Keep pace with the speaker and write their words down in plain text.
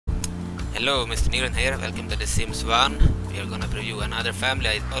Hello, Mr. Niren here, welcome to the Sims 1. We are gonna preview another family.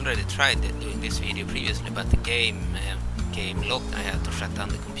 I already tried doing this video previously, but the game locked. I had to shut down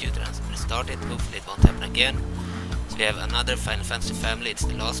the computer and restart it. Hopefully it won't happen again. So we have another Final Fantasy family, it's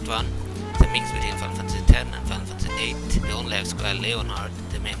the last one. It's a mix between Final Fantasy X and Final Fantasy VIII. We only have Squall Leonheart,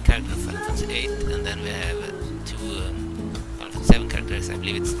 the main character of Final Fantasy VIII, and then we have two Final Fantasy VII characters. I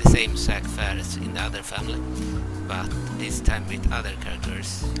believe it's the same Zack as in the other family, but this time with other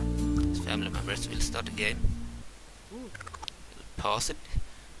characters. Family members will start the game. We'll pause it.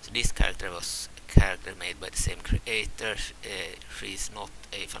 So this character was a character made by the same creator. She's not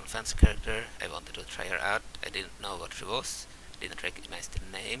a Final Fantasy character. I wanted to try her out. I didn't know what she was. Didn't recognize the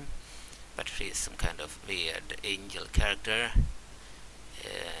name. But she is some kind of weird angel character.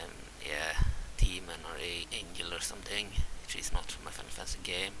 Yeah, demon or a angel or something. She's not from a Final Fantasy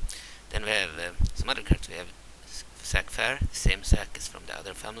game. Then we have some other characters. We have Zack, the same Zack as from the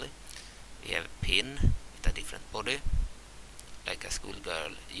other family. We have Pin with a different body, like a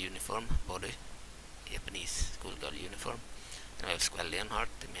schoolgirl uniform body, Japanese schoolgirl uniform. And we have Squall Leonheart,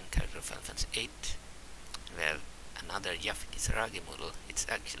 the main character of Final Fantasy VIII. And we have another Kisaragi model. It's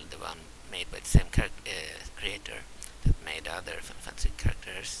actually the one made by the same creator that made other Final Fantasy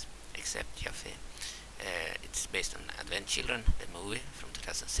characters, except Yaffy. It's based on Advent Children, the movie from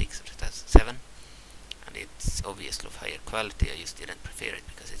 2006 or 2007. And it's obviously of higher quality. I just didn't prefer it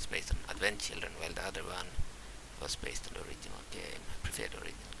because it's based on Advent Children, while the other one was based on the original game. I prefer the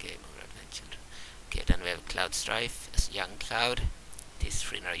original game over Advent Children. Okay, then we have Cloud Strife as Young Cloud. This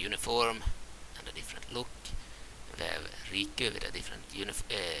Rinner uniform and a different look. We have Riku with a different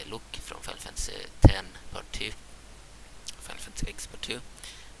look from Final Fantasy X Part 2, Final Fantasy X Part 2.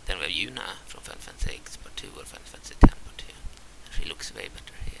 Then we have Yuna from Final Fantasy X Part 2 or Final Fantasy X Part 2. And she looks way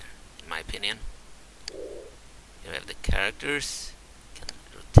better here, in my opinion. Here we have the characters. You can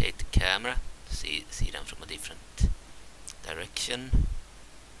rotate the camera to see them from a different direction.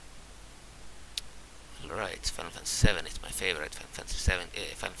 Alright, it's Final Fantasy VII. It's my favorite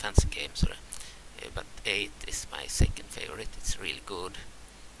Final Fantasy game, sorry. But 8 is my second favorite. It's really good.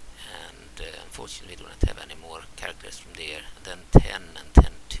 And unfortunately we don't have any more characters from there. And then 10 and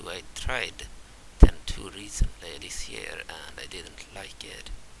 10.2. I tried 10.2 recently this year and I didn't like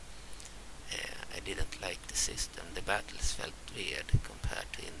it. I didn't like the system. The battles felt weird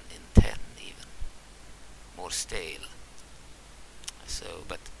compared to in 10 even. More stale. So,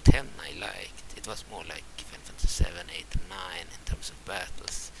 but 10 I liked. It was more like Final Fantasy VII, 8 and 9 in terms of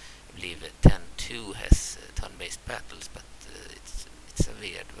battles. I believe 10.2 has turn-based battles, but it's a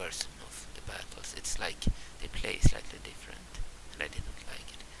weird version of the battles. It's like they play slightly different, and I didn't like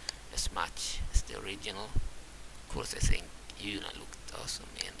it as much as the original. Of course, I think Yuna looked awesome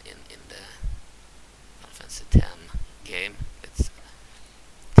in the Final Fantasy X game. It's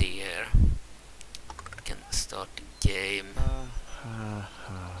there. We can start the game.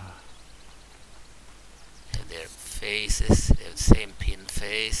 Have their faces. They have the same Pin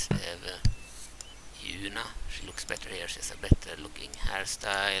face. They have Yuna. She looks better here. She has a better looking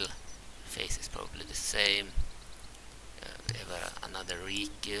hairstyle. Her face is probably the same. We have another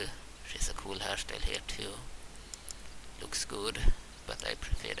Riku. She has a cool hairstyle here too. Looks good, but I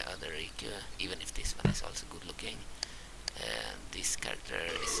prefer the other Riku, even if this one is also good looking. This character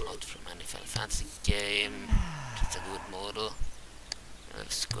is not from any Final Fantasy game. It's a good model. We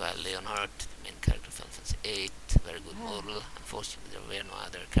have Squall Leonheart, the main character of Final Fantasy VIII, very good model. Unfortunately there were no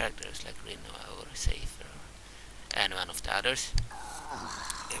other characters like Rinnoa or Safer or any one of the others.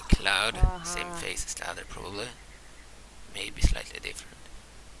 Cloud, same face as the other probably, maybe slightly different.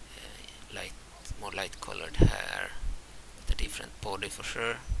 More light colored hair. A different body for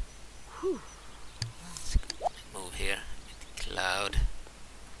sure. Let's move here with Cloud.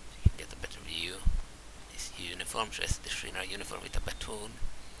 You can get a better view. This uniform, just the Shriner uniform with a baton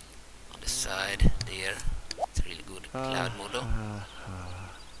on the side there. It's a really good Cloud model.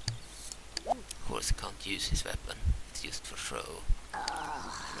 Of course, you can't use his weapon. It's used for show.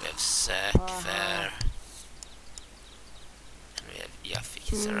 And we have Zack, and we have Yaffy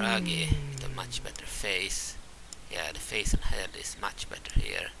Kisaragi with a much better face. Yeah, the face and head is much better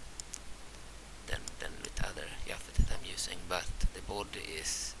here than with other Yaffy that I'm using, but the body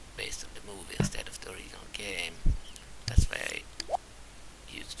is based on the movie instead of the original game. That's why I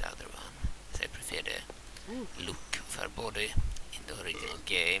used the other one. I prefer the look of her body in the original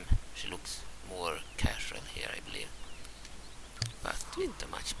game. She looks more casual here, I believe, but with a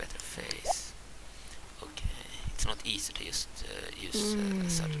much better face. Okay, it's not easy to just use a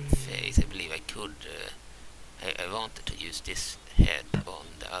certain face. I believe I could. I wanted to use this head on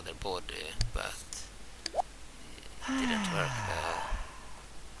the other body, but it didn't work well.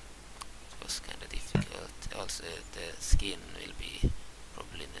 also the skin will be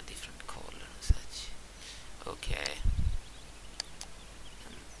probably in a different color and such. Okay.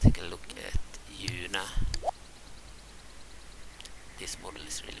 And take a look at Yuna. This model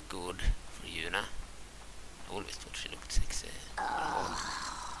is really good for Yuna. I always thought she looked sexy.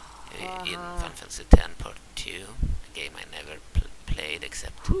 In Final Fantasy X Part 2, a game I never played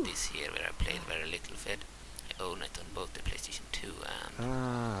except this year where I played very little of it. I own it on both the PlayStation 2 and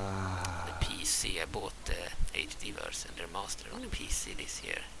the PC. I bought the HD version, the remaster on the PC this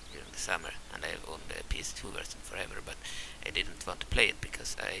year during the summer, and I've owned the PS2 version forever, but I didn't want to play it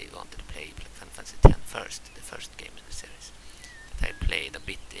because I wanted to play Final Fantasy X first, the first game in the series. That I played a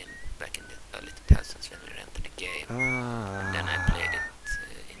bit back in the early 2000s when we rented the game, and then I played it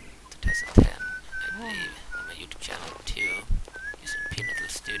in 2010, I believe, on my YouTube channel too, using Pinnacle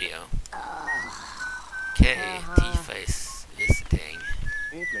Studio. Okay, Tifa is visiting.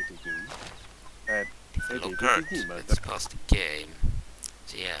 Tifa Lockhart, let's pause the game.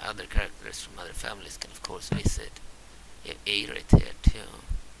 So yeah, other characters from other families can of course visit. You have Aerith here too.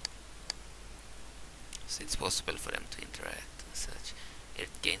 So it's possible for them to interact and such.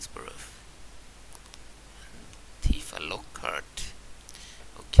 Aerith Gainsborough. And Tifa Lockhart.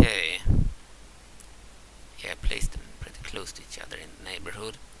 Okay. Yeah, I placed them pretty close to each other in the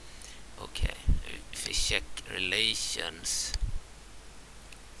neighborhood. Okay, if we check relations,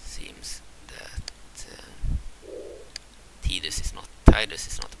 seems that Tidus is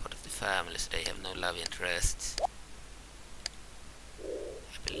not a part of the family, so they have no love interests.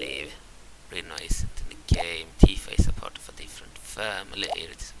 I believe Rino isn't in the game. Tifa is a part of a different family.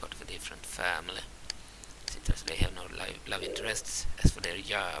 Aerith is a part of a different family. So they have no love interests. As for their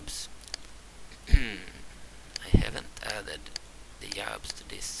jobs, I haven't added the jobs to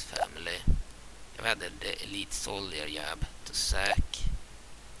this family. I've added the elite soldier job to Zack,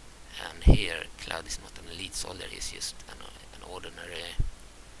 and here Cloud is not an elite soldier, he's just an ordinary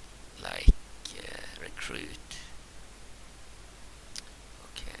recruit.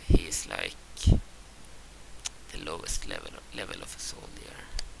 Okay, he is like the lowest level of a soldier.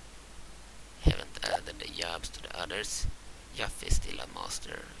 Haven't added the jobs to the others. Juff is still a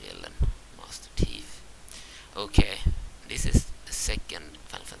master villain, master thief. Okay, this is the second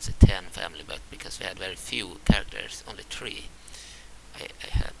Final Fantasy X family, but because we had very few characters, only 3, I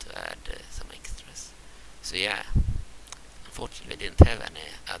had to add some extras. So yeah, unfortunately we didn't have any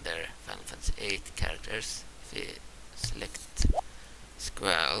other Final Fantasy VIII characters. If we select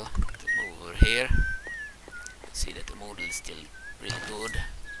Squall to move over here, you can see that the model is still really good.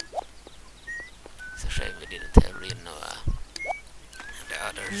 It's a shame we didn't have Rino and the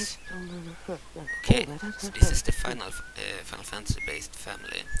others. Okay, so this is the Final Fantasy based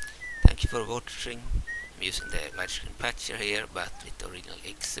family. Thank you for watching. I'm using the widescreen patcher here, but with the original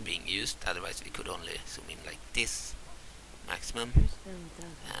X being used, otherwise we could only zoom in like this maximum,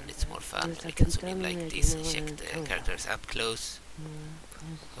 and it's more fun. We can zoom in like this and check the characters up close.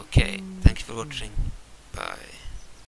 Okay, thank you for watching. Bye.